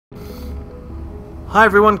Hi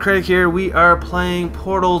everyone, Craig here. We are playing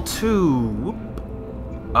Portal 2. Whoop.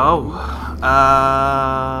 Oh,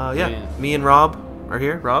 yeah. Me and Rob are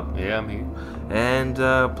here. Rob? Yeah, I'm here. And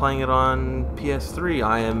playing it on PS3.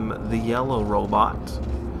 I am the yellow robot.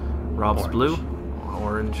 Rob's blue.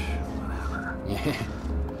 Orange. Whatever.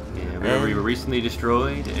 Yeah, we were recently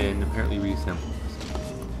destroyed and apparently reassembled.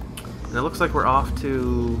 And it looks like we're off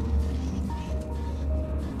to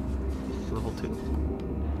level 2.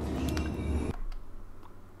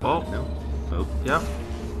 Oh. No. Oh. Yep.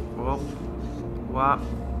 Well. Whop.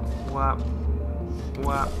 Whop.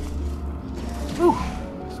 Whop. Whew.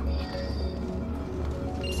 Sweet.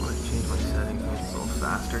 I want to change my settings so it's a little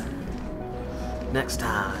faster. Next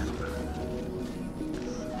time.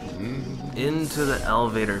 Into the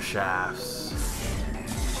elevator shafts.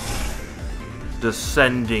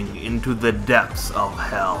 Descending into the depths of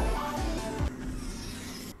hell.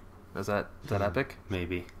 Is that epic?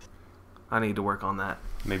 Maybe. I need to work on that.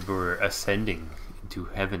 Maybe we're ascending into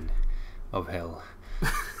heaven of hell.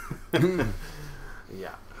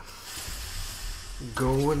 Yeah.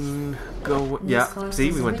 Going. Yeah.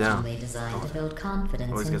 See, we went down. Designed to build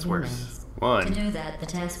confidence Always in gets humans. worse. To do that, the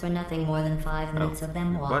tests were nothing more than 5 minutes of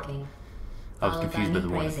them walking. I was confused by the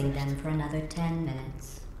one. Praising them for another 10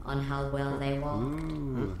 minutes on how well they walked.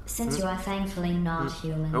 Since you are thankfully not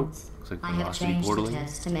humans, like I have changed the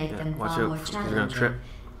tests to make them watch far out. more You're gonna challenging trip.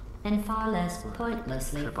 and far less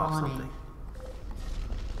pointlessly Trip off fawning. something.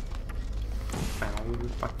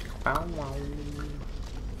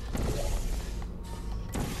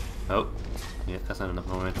 Oh, yeah, that's not enough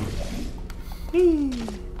momentum.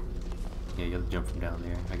 Yeah, you have to jump from down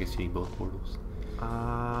there. I guess you need both portals.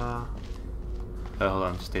 Oh, hold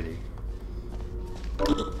on, just stay there.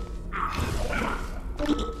 Should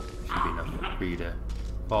be enough for you to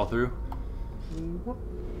fall through.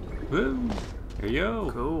 Woo! There you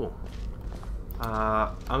go. Cool.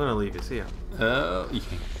 I'm gonna leave you. See ya. Oh, you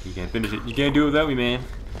can't finish it. You can't do it without me, man.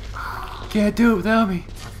 You can't do it without me.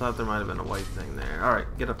 I thought there might have been a white thing there. All right,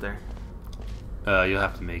 get up there. You'll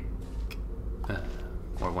have to make,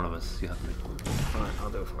 or one of us. You'll have to make. Fine, I'll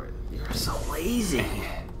do it for you. You're so lazy.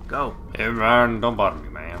 Go. Hey man, don't bother me,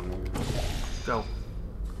 man. Go.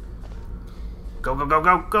 Go, go, go,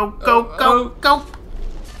 go, go, go, go, go!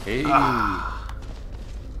 Hey.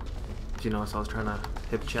 Did you notice I was trying to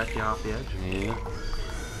hip check you off the edge? Yeah.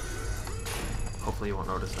 Hopefully you won't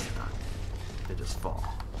notice next time. They just fall.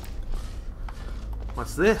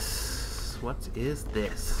 What's this? What is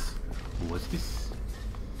this? What's this?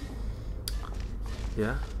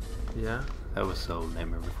 Yeah? Yeah? That was so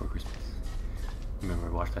Nightmare Before Christmas. Remember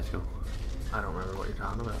I watched that show? I don't remember what you're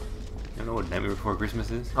talking about. You don't know what Nightmare Before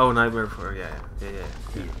Christmas is? Oh, Nightmare Before, yeah.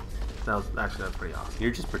 That was pretty awesome.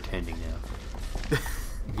 You're just pretending now.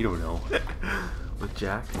 You don't know. With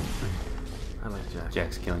Jack? I like Jack.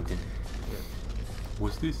 Jack Skellington. Yeah.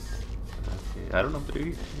 What's this? Okay, I don't know if they're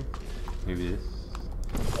here. Maybe this.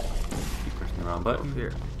 Keep pressing the wrong button.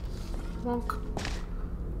 Here. Wonk.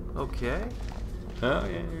 Okay. Oh,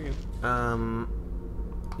 yeah, there you go.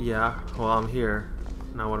 Yeah. Well, I'm here.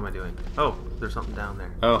 Now what am I doing? Oh, there's something down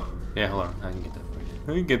there. Oh, yeah, hold on. I can get that for you.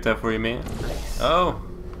 I can get that for you, man. Nice. Oh!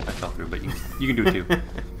 I fell through, but you can do it too.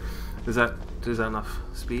 Is that enough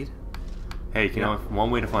speed? Hey, you know, one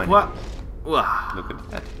way to find what? it. Wow. Look at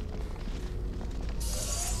that.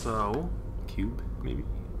 So, Cube, maybe?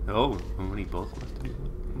 Oh, we need both of us to do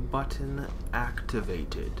it. button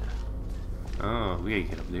activated. Oh, we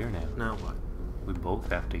gotta get up there now. Now what? We both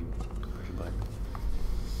have to push a button.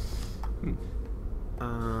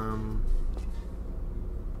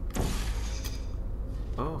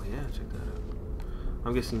 Oh yeah, check that out.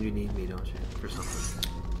 I'm guessing you need me, don't you, for something?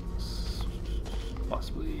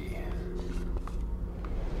 Possibly.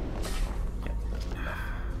 Yeah, that's enough.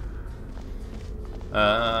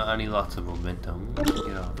 I need lots of momentum. Get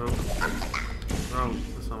off. Oh,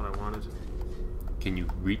 that's not what I wanted. Can you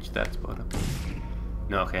reach that spot up?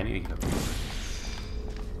 No, okay, I need to get up here.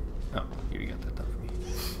 Oh, here you got that done for me.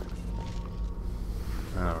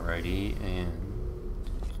 Alrighty, and...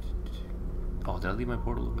 Oh, did I leave my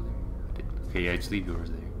portal over there? I did. Okay, yeah, just leave yours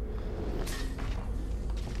there.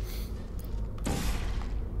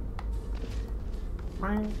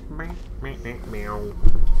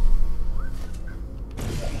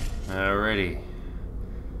 Alrighty.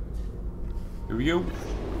 Here we go.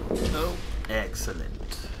 Oh,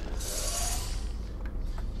 excellent.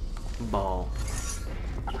 Ball.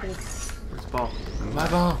 Where's the ball? My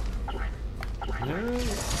ball.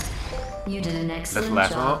 You did an excellent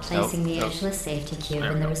last job one. placing the Oh. edgeless safety cube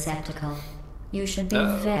in the receptacle. You should be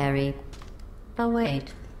very... Oh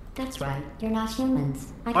wait, that's right, you're not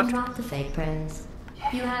humans. I What? can drop the fake praise.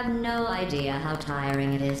 You have no idea how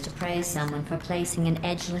tiring it is to praise someone for placing an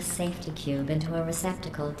edgeless safety cube into a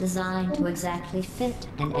receptacle designed to exactly fit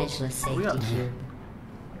an edgeless safety got- cube.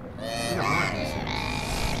 We got more of these things.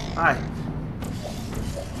 Hi.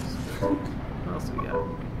 What else do we got?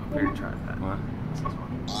 Weird tripod. What? This is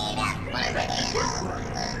one.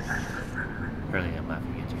 Early, I'm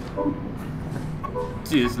laughing at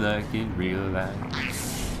you. Just like in real life.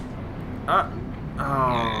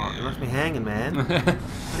 Oh, you left me hanging, man. What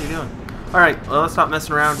are you doing? Alright, well, let's stop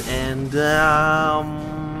messing around and,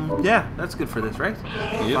 yeah, that's good for this, right?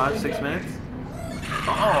 Yep. 5-6 minutes?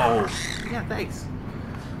 Oh! Yeah, thanks.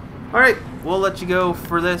 Alright, we'll let you go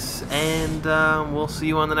for this, and we'll see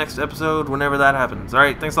you on the next episode whenever that happens.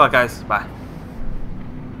 Alright, thanks a lot, guys. Bye.